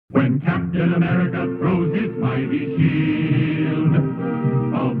When Captain America throws his mighty shield,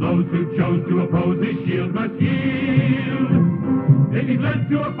 all those who chose to oppose his shield must yield. If he's led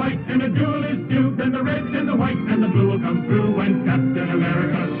to a fight and a duel is due, then the red and the white and the blue will come through when Captain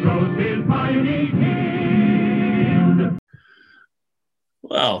America throws his mighty shield.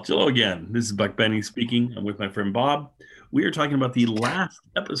 Well, hello again. This is Buck Benny speaking. I'm with my friend Bob. We are talking about the last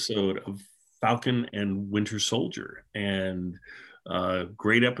episode of Falcon and Winter Soldier, and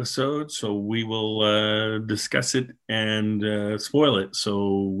great episode. So we will discuss it and spoil it.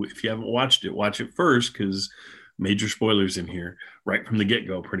 So if you haven't watched it, watch it first, because major spoilers in here right from the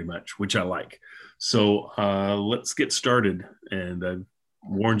get-go, pretty much, which I like. So let's get started. And I've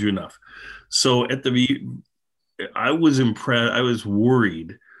warned you enough. So I was impressed. I was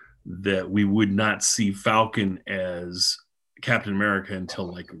worried that we would not see Falcon as Captain America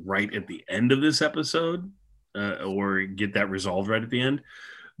until like right at the end of this episode, or get that resolved right at the end.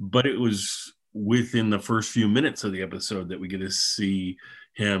 But it was within the first few minutes of the episode that we get to see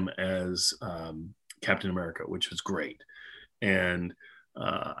him as Captain America, which was great. And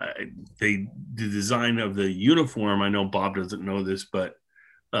the design of the uniform, I know Bob doesn't know this, but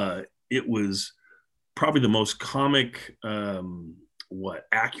it was probably the most comic,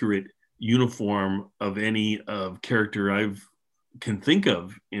 accurate uniform of any character I've can think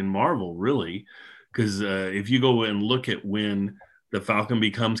of in Marvel, really. Because if you go and look at when the Falcon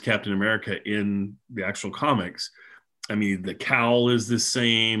becomes Captain America in the actual comics, I mean, the cowl is the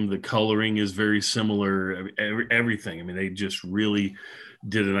same, the coloring is very similar, everything. I mean, they just really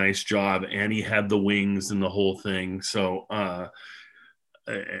did a nice job, and he had the wings and the whole thing. So,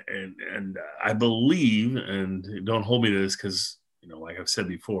 and I believe, and don't hold me to this because, like I've said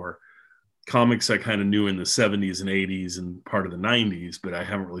before, comics I kind of knew in the 70s and 80s and part of the 90s, but I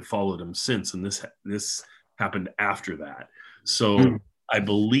haven't really followed them since. And this happened after that. So I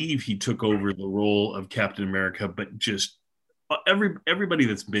believe he took over the role of Captain America, but just everybody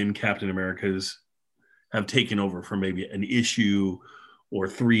that's been Captain America's have taken over for maybe an issue or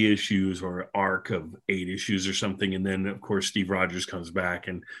 3 issues or arc of 8 issues or something. And then, of course, Steve Rogers comes back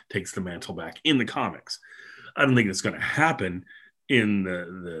and takes the mantle back in the comics. I don't think it's going to happen in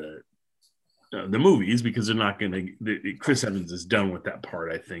the movies, because they're not going to. Chris Evans is done with that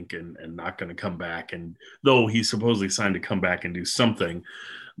part, I think, and not going to come back. And though he's supposedly signed to come back and do something,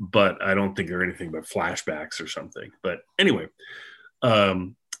 but I don't think they're anything but flashbacks or something. But anyway,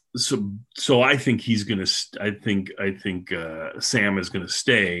 so I think he's going to. I think Sam is going to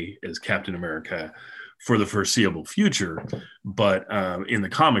stay as Captain America for the foreseeable future. But in the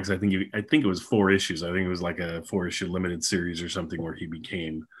comics, I think it was 4 issues. I think it was like a 4-issue limited series or something where he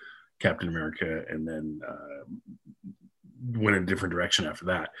became Captain America and then went in a different direction after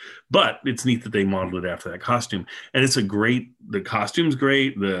that. But it's neat that they modeled it after that costume. And the costume's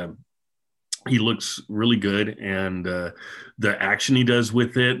great. He looks really good. And the action he does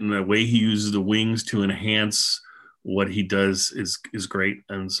with it and the way he uses the wings to enhance what he does is great.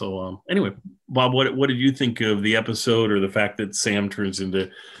 And so anyway, Bob, what did you think of the episode, or the fact that Sam turns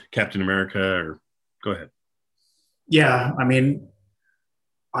into Captain America? Or go ahead. Yeah, I mean,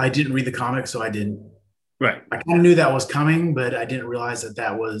 I didn't read the comics, so I didn't. Right. I kind of knew that was coming, but I didn't realize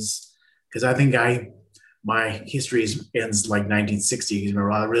that was, because I think my history ends like 1960s. Remember,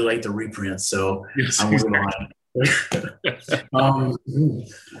 I really like the reprints, so yes, I'm on.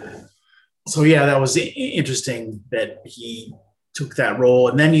 So yeah, that was interesting that he took that role,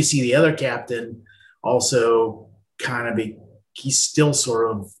 and then you see the other captain also he's still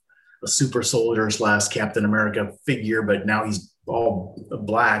sort of a super soldier / Captain America figure, but now he's all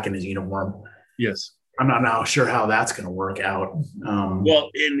black in his uniform. Yes. I'm not now sure how that's going to work out.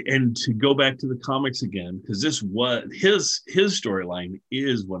 Well, and to go back to the comics again, because this was his storyline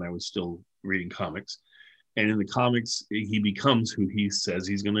is when I was still reading comics. And in the comics, he becomes who he says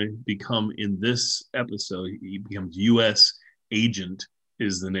he's going to become in this episode. He becomes U.S. Agent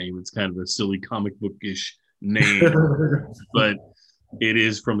is the name. It's kind of a silly comic bookish name, but it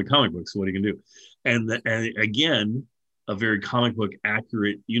is from the comic books. So what he can do. And again, a very comic book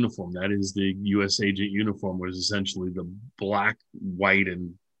accurate uniform. That is the U.S. Agent uniform, was essentially the black, white,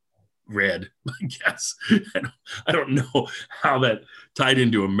 and red, I guess. I don't know how that tied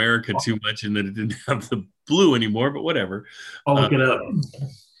into America too much, and that it didn't have the blue anymore, but whatever. I'll look it up.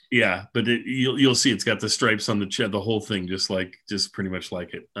 Yeah, but you'll see it's got the stripes on the chest, the whole thing, just pretty much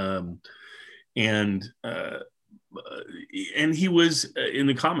like it. And he was in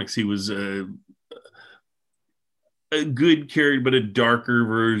the comics. He was a good character, but a darker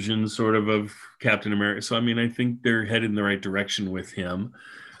version, sort of Captain America. So I mean, I think they're headed in the right direction with him.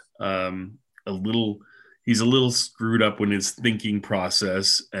 A little he's a little screwed up in his thinking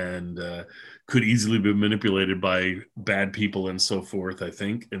process, and could easily be manipulated by bad people and so forth, I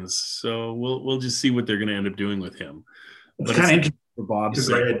think. And so we'll just see what they're going to end up doing with him. It's kind of interesting for Bob's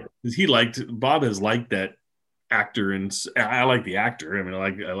Go sake, ahead. because Bob has liked that actor, and I like the actor. I mean,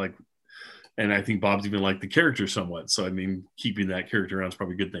 I like, and I think Bob's even liked the character somewhat. So I mean, keeping that character around is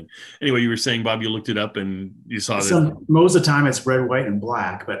probably a good thing. Anyway, you were saying, Bob, you looked it up and you saw that. Most of the time it's red, white, and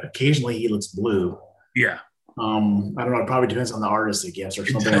black, but occasionally he looks blue. Yeah. I don't know. It probably depends on the artist, I guess, or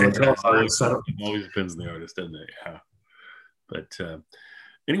something. It always depends on the artist, doesn't it? Yeah. But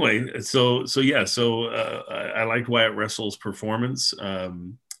anyway, so I liked Wyatt Russell's performance.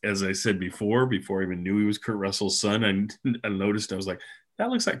 As I said before I even knew he was Kurt Russell's son, I noticed, I was like, that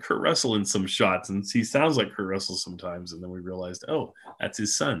looks like Kurt Russell in some shots, and he sounds like Kurt Russell sometimes. And then we realized, oh, that's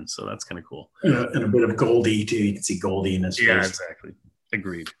his son. So that's kind of cool. And a bit of Goldie too. You can see Goldie in this. Yeah, exactly.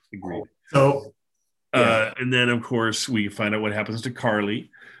 Agreed. So, yeah. And then of course we find out what happens to Carly.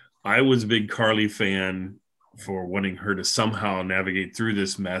 I was a big Carly fan for wanting her to somehow navigate through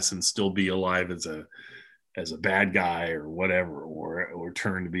this mess and still be alive as a bad guy or whatever, or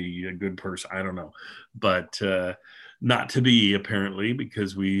turn to be a good person. I don't know, but not to be, apparently,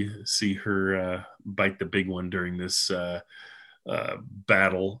 because we see her bite the big one during this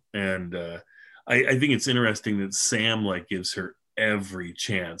battle. And I think it's interesting that Sam gives her every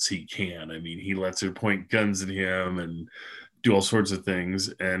chance he can. I mean, he lets her point guns at him and do all sorts of things.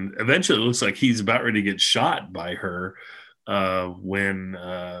 And eventually it looks like he's about ready to get shot by her when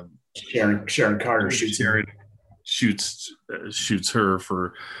Sharon Carter shoots her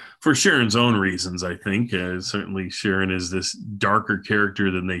for Sharon's own reasons, I think. Certainly Sharon is this darker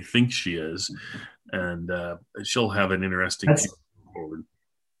character than they think she is. And she'll have an interesting forward.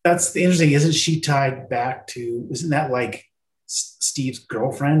 That's interesting. Isn't she tied back to, isn't that like Steve's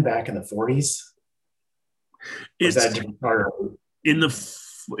girlfriend back in the 40s? It's that different part? In the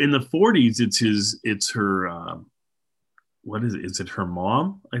 40s, it's her, what is it? Is it her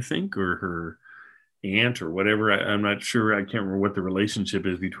mom, I think, or her aunt or whatever? I'm not sure. I can't remember what the relationship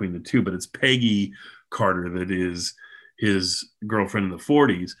is between the two, but it's Peggy Carter that is his girlfriend in the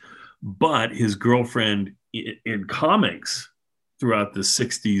 40s. But his girlfriend in comics throughout the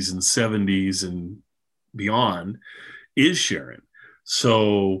 60s and 70s and beyond is Sharon.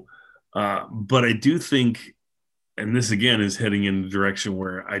 So, but I do think, and this again is heading in the direction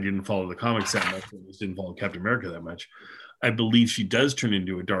where I didn't follow the comics that much, I didn't follow Captain America that much. I believe she does turn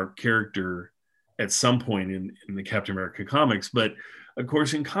into a dark character at some point in the Captain America comics. But of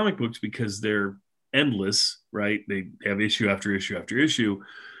course, in comic books, because they're endless, right? They have issue after issue after issue,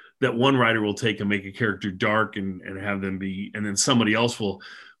 that one writer will take and make a character dark and have them be, and then somebody else will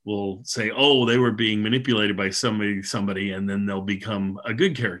say, oh, they were being manipulated by somebody, and then they'll become a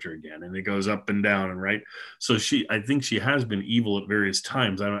good character again. And it goes up and down, and right. So I think she has been evil at various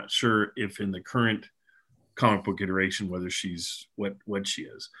times. I'm not sure if in the current comic book iteration, whether she's what she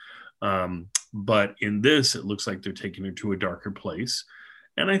is. But in this, it looks like they're taking her to a darker place.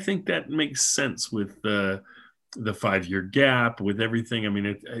 And I think that makes sense with the 5-year gap, with everything. I mean,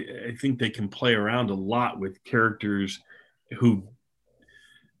 I think they can play around a lot with characters who,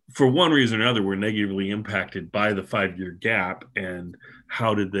 for one reason or another, were negatively impacted by the 5-year gap, and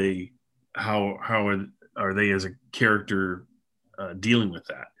how are they as a character dealing with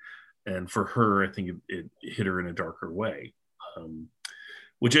that? And for her, I think it hit her in a darker way,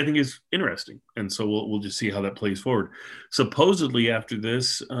 which I think is interesting. And so we'll just see how that plays forward. Supposedly after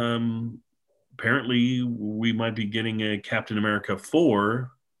this, apparently we might be getting a Captain America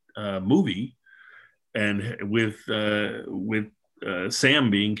 4 movie, and with Sam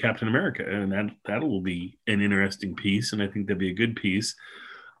being Captain America, and that will be an interesting piece, and I think that'd be a good piece.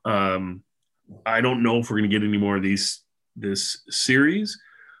 I don't know if we're going to get any more of this series.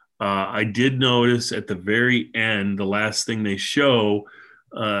 I did notice at the very end, the last thing they show.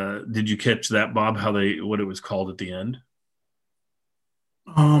 Did you catch that, Bob? What it was called at the end?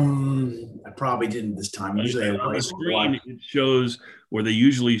 I probably didn't this time. Usually on the screen it shows where they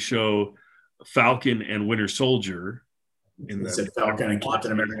usually show Falcon and Winter Soldier. In the Falcon and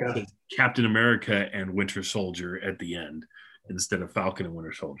Captain America. Captain America and Winter Soldier at the end instead of Falcon and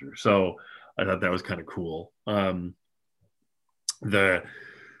Winter Soldier. So I thought that was kind of cool. The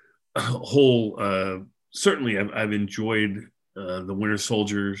whole certainly I've enjoyed the Winter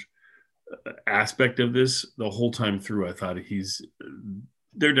Soldier aspect of this the whole time through. I thought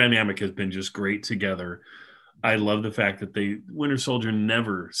their dynamic has been just great together. I love the fact that Winter Soldier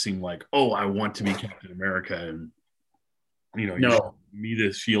never seemed like, oh, I want to be Captain America, and no, me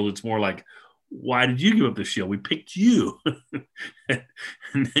this shield. It's more like, why did you give up the shield? We picked you.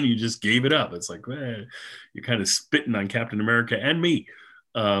 And then you just gave it up. It's like, you're kind of spitting on Captain America and me.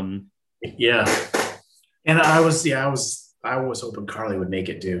 Yeah. And I was hoping Carly would make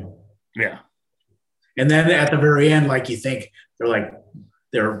it too. Yeah. And then at the very end, like you think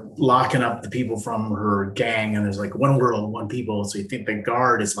they're locking up the people from her gang, and there's like one girl, one people. So you think the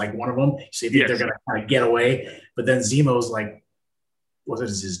guard is like one of them. So you think they're gonna kind of get away, but then Zemo's like, was it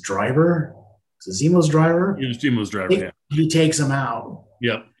his driver? Is it Zemo's driver? It was Zemo's driver. He takes him out.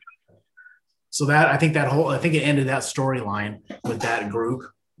 Yep. So I think it ended that storyline with that group.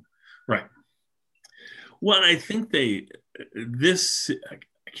 Right. Well, I think I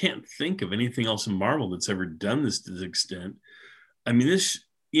can't think of anything else in Marvel that's ever done this to this extent. I mean, this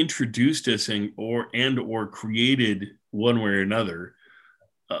introduced us or created one way or another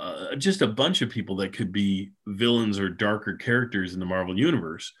just a bunch of people that could be villains or darker characters in the Marvel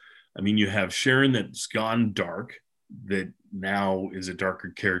universe. I mean, you have Sharon that's gone dark, that now is a darker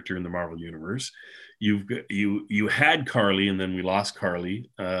character in the Marvel universe. You had Carly, and then we lost Carly.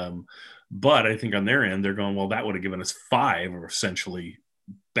 But I think on their end, they're going, well, that would have given us 5 or essentially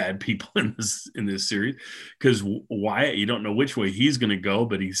bad people in this series, because Wyatt, you don't know which way he's going to go,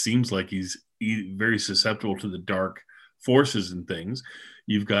 but he seems like he's very susceptible to the dark forces and things.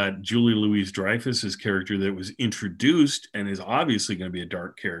 You've got Julie Louis-Dreyfus's character that was introduced and is obviously going to be a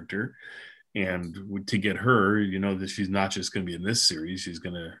dark character, and to get her, that she's not just going to be in this series, she's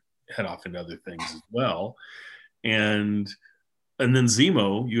going to head off into other things as well. And then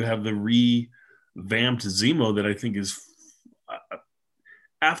Zemo, you have the revamped Zemo that I think is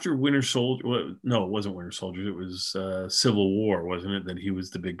after Winter Soldier. Well, no, it wasn't Winter Soldier. It was Civil War, wasn't it? That he was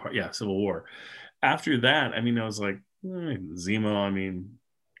the big part. Yeah, Civil War. After that, I mean, I was like, Zemo. I mean,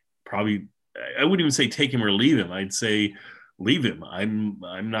 probably I wouldn't even say take him or leave him. I'd say leave him. I'm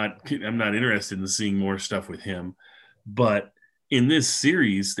not interested in seeing more stuff with him. But in this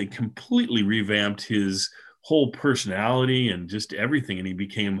series, they completely revamped his whole personality and just everything, and he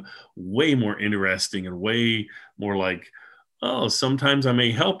became way more interesting and way more like, oh, sometimes I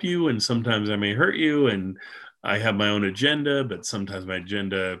may help you and sometimes I may hurt you, and I have my own agenda, but sometimes my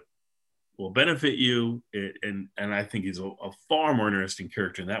agenda will benefit you. And I think he's a far more interesting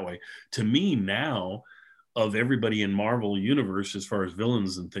character in that way. To me now, of everybody in Marvel universe, as far as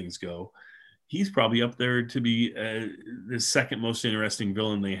villains and things go, he's probably up there to be the second most interesting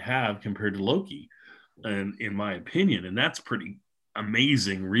villain they have, compared to Loki, and in my opinion. And that's pretty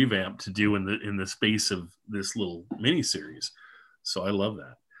amazing revamp to do in the space of this little miniseries. So I love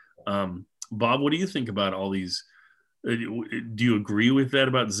that. Bob, what do you think about all these? Do you agree with that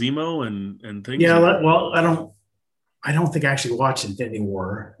about Zemo and things? Yeah, well, I don't think I actually watched Infinity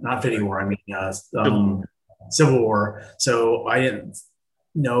War. Not Infinity War. I mean, Civil War. So I didn't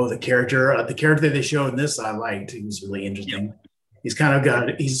know the character. The character they showed in this, I liked. He was really interesting.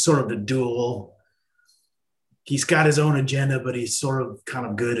 Yep. He's sort of the dual. He's got his own agenda, but he's sort of kind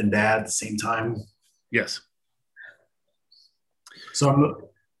of good and bad at the same time. Yes. So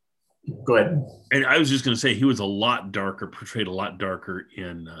go ahead. And I was just going to say, he was portrayed a lot darker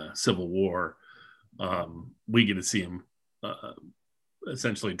in Civil War. We get to see him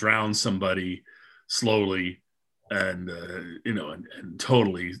essentially drown somebody slowly and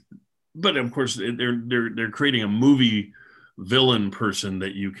totally. But of course, they're creating a movie villain person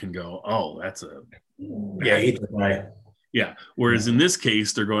that you can go, oh, that's a yeah. Whereas in this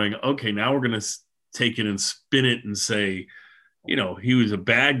case, they're going, okay, now we're going to take it and spin it and say, he was a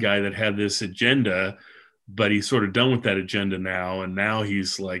bad guy that had this agenda, but he's sort of done with that agenda now. And now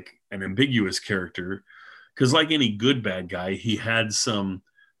he's like an ambiguous character, because like any good bad guy, he had some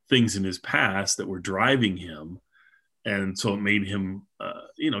things in his past that were driving him. And so it made him,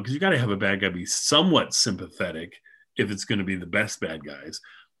 because you got to have a bad guy be somewhat sympathetic if it's going to be the best bad guys.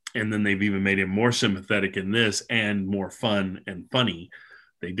 And then they've even made him more sympathetic in this and more fun and funny.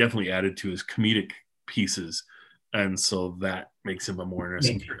 They definitely added to his comedic pieces. And so that makes him a more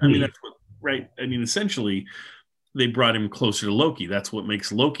interesting character. I mean, that's what, right? I mean, essentially, they brought him closer to Loki. That's what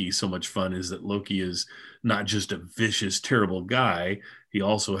makes Loki so much fun, is that Loki is not just a vicious, terrible guy. He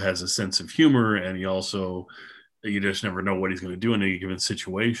also has a sense of humor, and you just never know what he's going to do in any given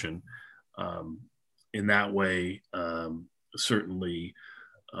situation. In that way, certainly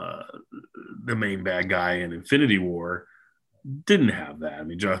the main bad guy in Infinity War didn't have that. I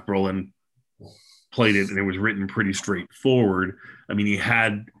mean, Josh Brolin played it, and it was written pretty straightforward. I mean,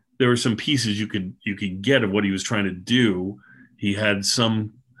 there were some pieces you could get of what he was trying to do. He had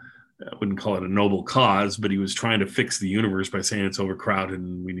some, I wouldn't call it a noble cause, but he was trying to fix the universe by saying it's overcrowded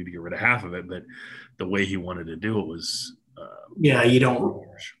and we need to get rid of half of it. But the way he wanted to do it was, you don't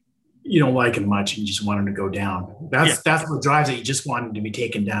you don't like him much and you just want him to go down. That's what drives it. You just want him to be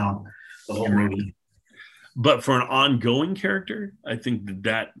taken down the whole movie. But for an ongoing character, I think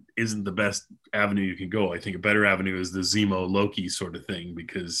that isn't the best avenue you can go. I think a better avenue is the Zemo Loki sort of thing,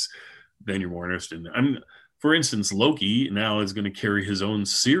 because then you're more interested in it. I mean, for instance, Loki now is going to carry his own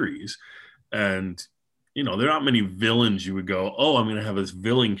series, and there are not many villains you would go, oh, I'm going to have this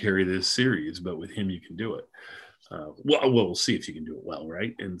villain carry this series, but with him you can do it. We'll see if you can do it well,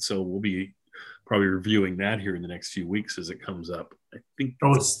 right? And so we'll be probably reviewing that here in the next few weeks as it comes up. I think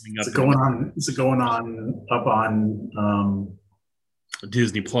it's going on up on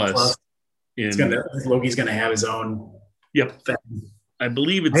Disney Plus. Loki's gonna have his own. Yep. Thing. I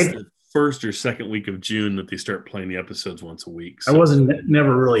believe it's the first or second week of June that they start playing the episodes once a week. So. I wasn't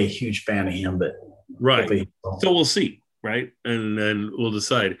never really a huge fan of him, but right. So we'll see. Right. And then we'll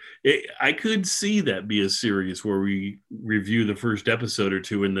decide. I could see that be a series where we review the first episode or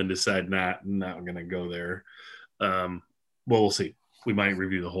two and then decide not going to go there. Well, we'll see. We might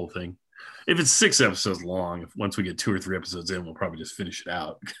review the whole thing. If it's 6 episodes long, once we get 2 or 3 episodes in, we'll probably just finish it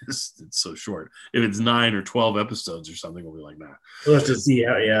out because it's so short. If it's 9 or 12 episodes or something, we'll be like, nah. We'll have to see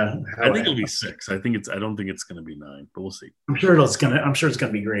how. I think it'll be 6. I don't think it's going to be 9, but we'll see. I'm sure it's going to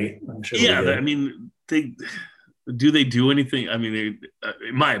be great. I'm sure. Yeah. I mean, do they do anything? I mean,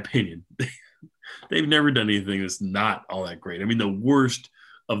 in my opinion, they've never done anything that's not all that great. I mean, the worst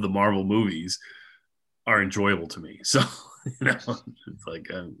of the Marvel movies are enjoyable to me. So, it's like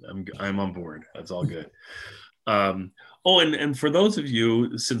I'm on board. That's all good. And for those of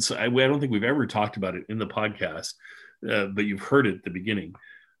you, since I don't think we've ever talked about it in the podcast, but you've heard it at the beginning.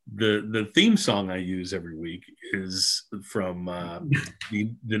 The theme song I use every week is from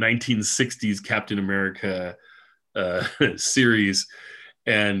the 1960s Captain America series,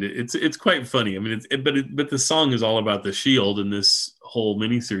 and it's quite funny. I mean, but the song is all about the Shield, and this whole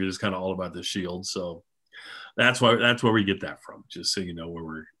miniseries is kind of all about the Shield. So that's where we get that from. Just so you know where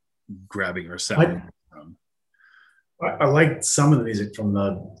we're grabbing our sound from. I like some of the music from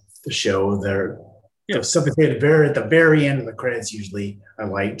the show. There, stuff they say at the very end of the credits. Usually, I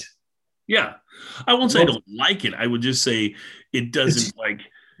liked. Yeah, I won't say I don't like it. I would just say it doesn't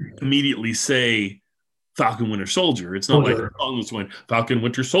immediately say Falcon Winter Soldier. It's not like the song was when Falcon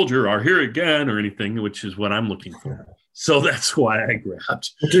Winter Soldier are here again or anything, which is what I'm looking for. So that's why I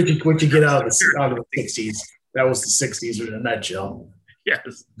grabbed. What you get out of the 60s. That was the 60s in a nutshell.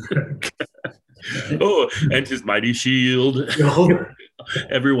 Yes. Oh, and his mighty shield.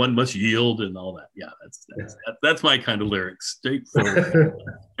 Everyone must yield and all that. Yeah, that's my kind of lyrics. Straightforward.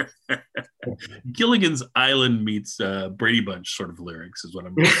 Gilligan's Island meets Brady Bunch sort of lyrics is what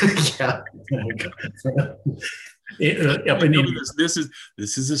I'm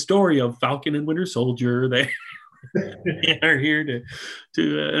This is a story of Falcon and Winter Soldier. They are here to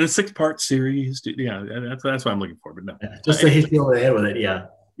in a 6-part series. That's what I'm looking for. But no, just to hit you over the head with it. Yeah.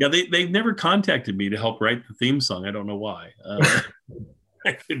 They've never contacted me to help write the theme song. I don't know why.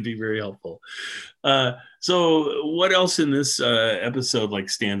 That could be very helpful. So what else in this episode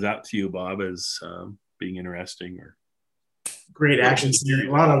stands out to you, Bob, as being interesting? Or great action scenes.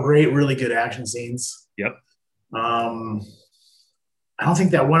 A lot of really good action scenes. Yep. I don't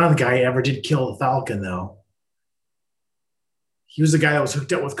think that one other guy ever did kill the Falcon, though. He was the guy that was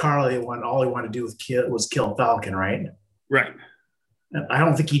hooked up with Carly when all he wanted to do was kill Falcon, right? Right. I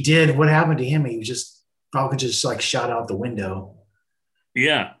don't think he did. What happened to him? Falcon just shot out the window.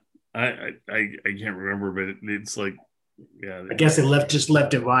 Yeah, I can't remember, but it's I guess they left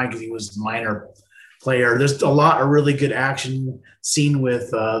him behind because he was a minor player. There's a lot of really good action scene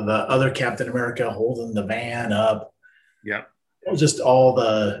with the other Captain America holding the van up. Yeah, it was just all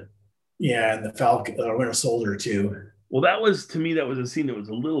and the Falcon, Winter Soldier too. Well, that was a scene that was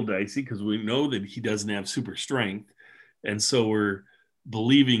a little dicey because we know that he doesn't have super strength, and so we're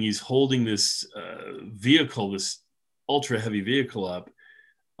believing he's holding this vehicle, this ultra heavy vehicle up.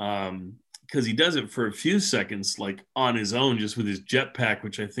 Because he does it for a few seconds, on his own, just with his jetpack,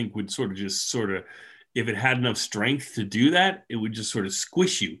 which I think would if it had enough strength to do that, it would just sort of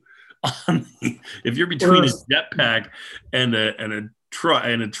squish you. If you're between a jetpack and a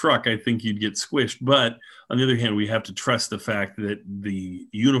truck, I think you'd get squished. But on the other hand, we have to trust the fact that the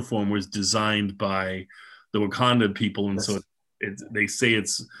uniform was designed by the Wakanda people, and so they say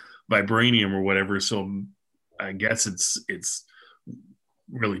it's vibranium or whatever. So I guess it's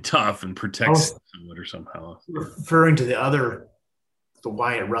really tough and protects it or somehow. Referring to the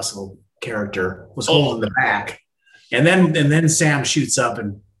Wyatt Russell character was holding the back, and then Sam shoots up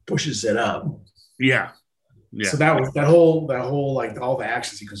and pushes it up. Yeah. So that was that whole all the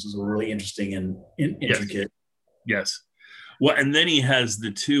action sequences were really interesting and intricate. Yes. Well, and then he has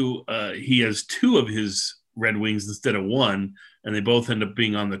the two. He has two of his Red Wings instead of one, and they both end up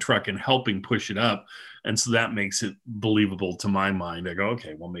being on the truck and helping push it up. And so that makes it believable to my mind. I go,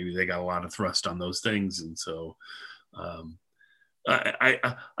 okay, well, maybe they got a lot of thrust on those things, and so I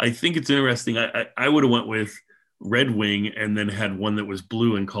think it's interesting. I would have went with Red Wing and then had one that was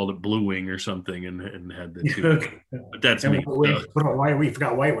blue and called it Blue Wing or something, and had the two. But that's me. We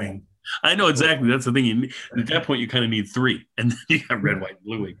forgot White Wing. I know exactly. That's the thing. At that point, you kind of need three, and then you got red, white,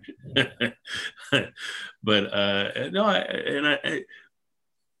 blue wing. But no,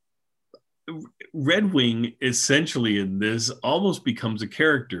 Red Wing essentially in this almost becomes a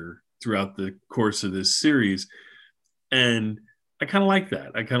character throughout the course of this series, and I kind of like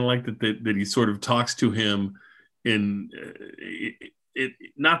that. I kind of like that he sort of talks to him in it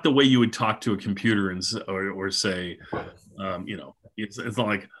not the way you would talk to a computer and or say, it's not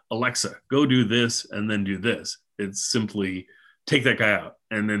like, Alexa, go do this and then do this. It's simply take that guy out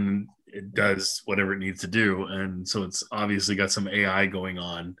and then it does whatever it needs to do. And so it's obviously got some AI going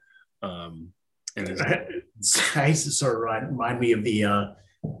on. And I used to sort of remind me of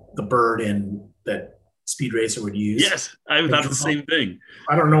the bird in that Speed Racer would use. Yes, I thought the same thing.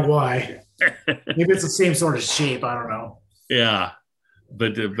 I don't know why. Maybe it's the same sort of shape. I don't know. Yeah.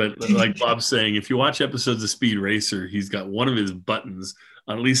 But like Bob's saying, if you watch episodes of Speed Racer, he's got one of his buttons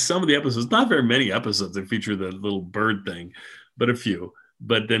on at least some of the episodes. Not very many episodes that feature the little bird thing, but a few.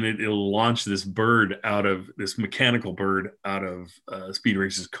 But then it'll launch this mechanical bird out of Speed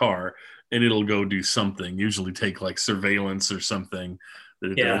Racer's car, and it'll go do something. Usually take like surveillance or something.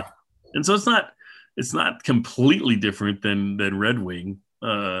 Yeah. And so it's not completely different than Red Wing.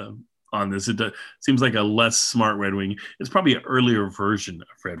 On this, it seems like a less smart Red Wing. It's probably an earlier version of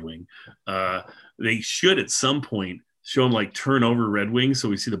Red Wing. They should at some point show him like turn over Red Wing so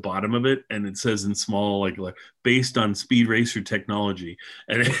we see the bottom of it, and it says in small like based on Speed Racer technology.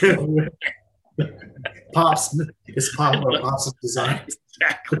 And Pops design.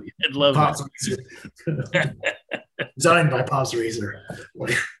 Exactly, I'd love Pops designed by Pops Racer.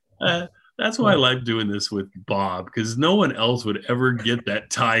 That's why I like doing this with Bob, because no one else would ever get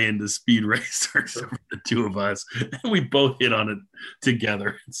that tie into Speed Racer except for the two of us. And we both hit on it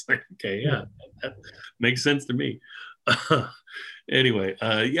together. It's like, okay, yeah, that makes sense to me. Anyway,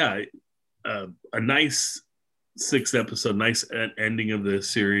 a nice sixth episode, nice ending of the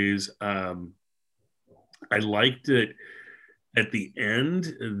series. I liked it at the end,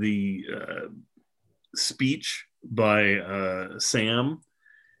 the speech by Sam.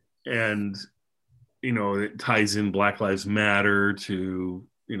 And, it ties in Black Lives Matter to,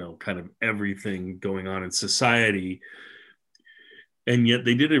 kind of everything going on in society. And yet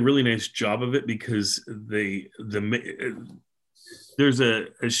they did a really nice job of it because there's a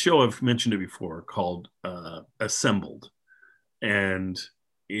show, I've mentioned it before, called Assembled. And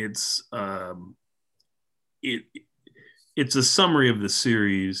it's it's a summary of the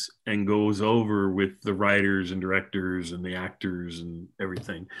series and goes over with the writers and directors and the actors and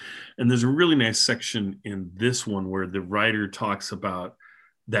everything. And there's a really nice section in this one where the writer talks about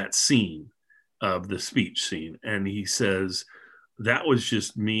that scene of the speech scene. And he says, that was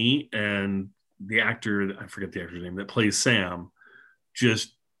just me and the actor, I forget the actor's name, that plays Sam,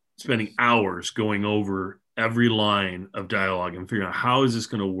 just spending hours going over every line of dialogue and figuring out how is this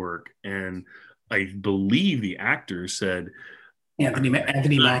going to work. And I believe the actor said, Anthony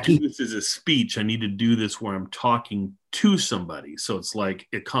Mackie. This is a speech. I need to do this where I'm talking to somebody. So it's like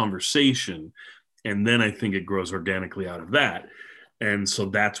a conversation. And then I think it grows organically out of that. And so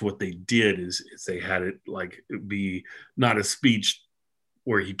that's what they did is they had it like it be not a speech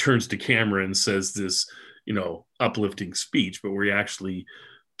where he turns to camera and says this, uplifting speech, but where he actually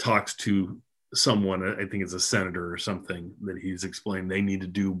talks to someone, I think it's a senator or something, that he's explained they need to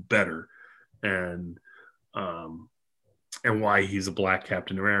do better. And why he's a black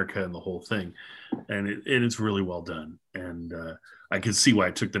Captain America and the whole thing. And it's really well done. And I could see why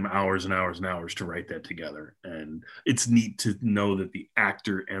it took them hours and hours and hours to write that together. And it's neat to know that the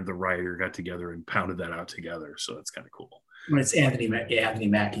actor and the writer got together and pounded that out together. So that's kind of cool. It's Anthony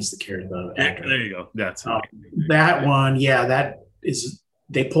Mackie's the character. There you go. That's that one. Yeah, that is,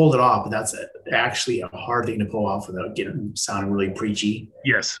 they pulled it off, but that's actually a hard thing to pull off without getting sounding really preachy.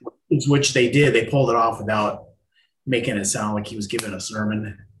 Yes. Which they did. They pulled it off without making it sound like he was giving a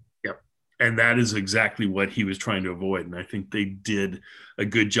sermon. Yep. And that is exactly what he was trying to avoid. And I think they did a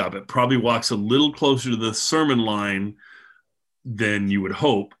good job. It probably walks a little closer to the sermon line than you would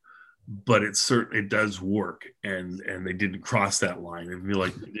hope, but it does work. And they didn't cross that line. It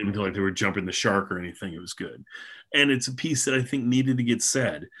didn't feel like they were jumping the shark or anything. It was good. And it's a piece that I think needed to get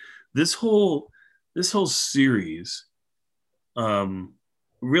said. This whole series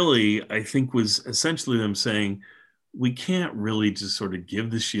really, I think, was essentially them saying, we can't really just sort of give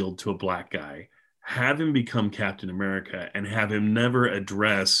the shield to a black guy, have him become Captain America, and have him never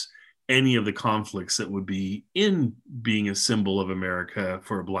address any of the conflicts that would be in being a symbol of America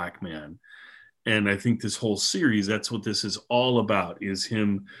for a black man. And I think this whole series, that's what this is all about, is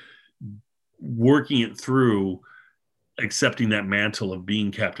him working it through, accepting that mantle of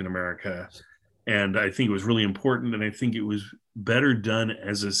being Captain America. And I think it was really important. And I think it was better done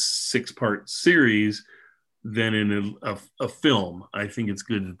as a 6-part series than in a film. I think it's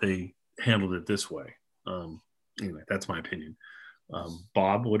good that they handled it this way. Anyway, that's my opinion.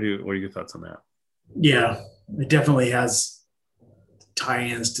 Bob, what are your thoughts on that? Yeah, it definitely has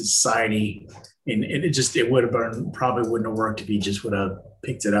tie-ins to society, and it would have been, probably wouldn't have worked if he just would have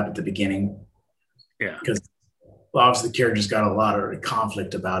picked it up at the beginning. Yeah, because obviously the character's got a lot of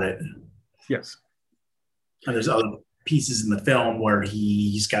conflict about it. Yes, and there's other pieces in the film where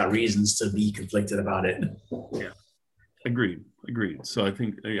he's got reasons to be conflicted about it. Yeah, agreed. So I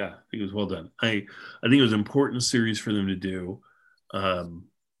think, yeah, I think it was well done. I think it was an important series for them to do.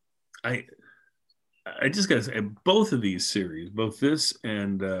 I just gotta say, both of these series, both this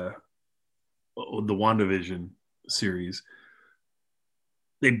and the WandaVision series,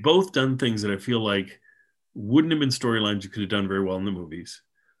 they've both done things that I feel like wouldn't have been storylines you could have done very well in the movies,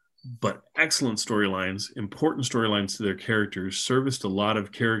 but excellent storylines, important storylines to their characters, serviced a lot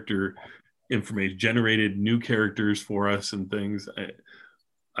of character information, generated new characters for us and things.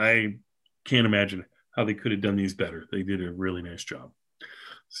 I can't imagine how they could have done these better. They did a really nice job.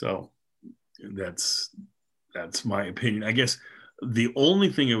 So that's my opinion. I guess the only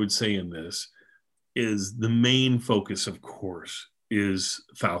thing I would say in this is the main focus, of course, is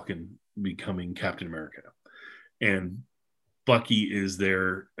Falcon becoming Captain America. And Bucky is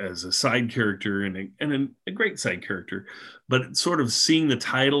there as a side character and a great side character, but sort of seeing the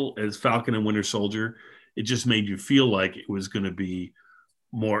title as Falcon and Winter Soldier, it just made you feel like it was going to be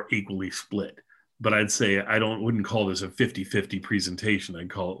more equally split. But I'd say wouldn't call this a 50-50 presentation. I'd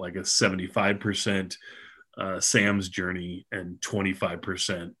call it like a 75% Sam's journey and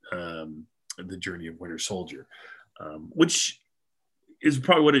 25% the journey of Winter Soldier, which is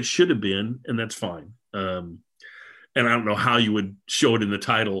probably what it should have been, and that's fine. And I don't know how you would show it in the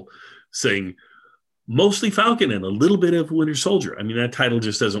title saying mostly Falcon and a little bit of Winter Soldier. I mean, that title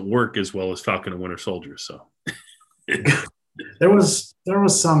just doesn't work as well as Falcon and Winter Soldier. So there was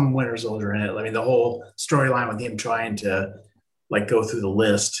some Winter Soldier in it. I mean, the whole storyline with him trying to like go through the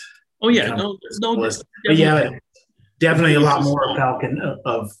list. Oh yeah, no list. But yeah, definitely a lot more Falcon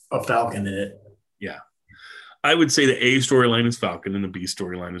of Falcon in it. Yeah. I would say the A storyline is Falcon and the B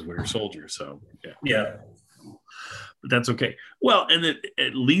storyline is Winter Soldier. So yeah. But that's okay. Well, and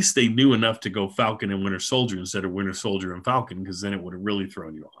at least they knew enough to go Falcon and Winter Soldier instead of Winter Soldier and Falcon, because then it would have really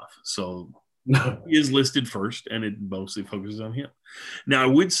thrown you off. So he is listed first, and it mostly focuses on him. Now, I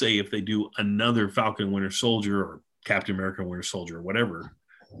would say if they do another Falcon Winter Soldier or Captain America Winter Soldier or whatever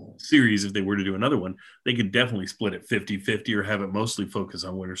series, if they were to do another one, they could definitely split it 50-50 or have it mostly focus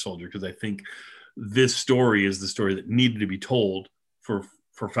on Winter Soldier, because I think this story is the story that needed to be told for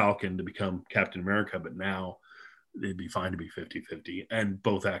Falcon to become Captain America, but now it'd be fine to be 50-50, and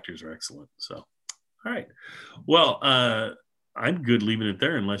both actors are excellent. So, all right. Well, I'm good leaving it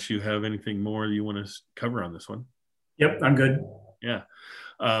there unless you have anything more you want to cover on this one. Yep, I'm good. Yeah.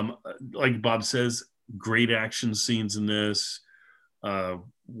 Like Bob says, great action scenes in this,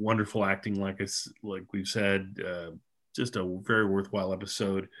 wonderful acting, like we've said, just a very worthwhile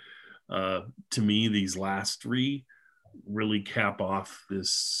episode. To me, these last 3 really cap off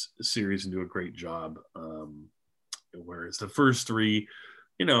this series and do a great job. Whereas the first 3,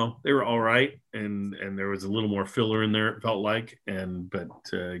 they were all right, and there was a little more filler in there, it felt like, but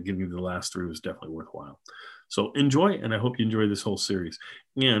giving you the last 3 was definitely worthwhile. So enjoy, and I hope you enjoy this whole series.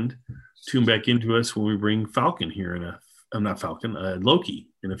 And tune back into us when we bring Falcon here Loki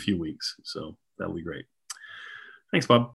in a few weeks. So that'll be great. Thanks, Bob.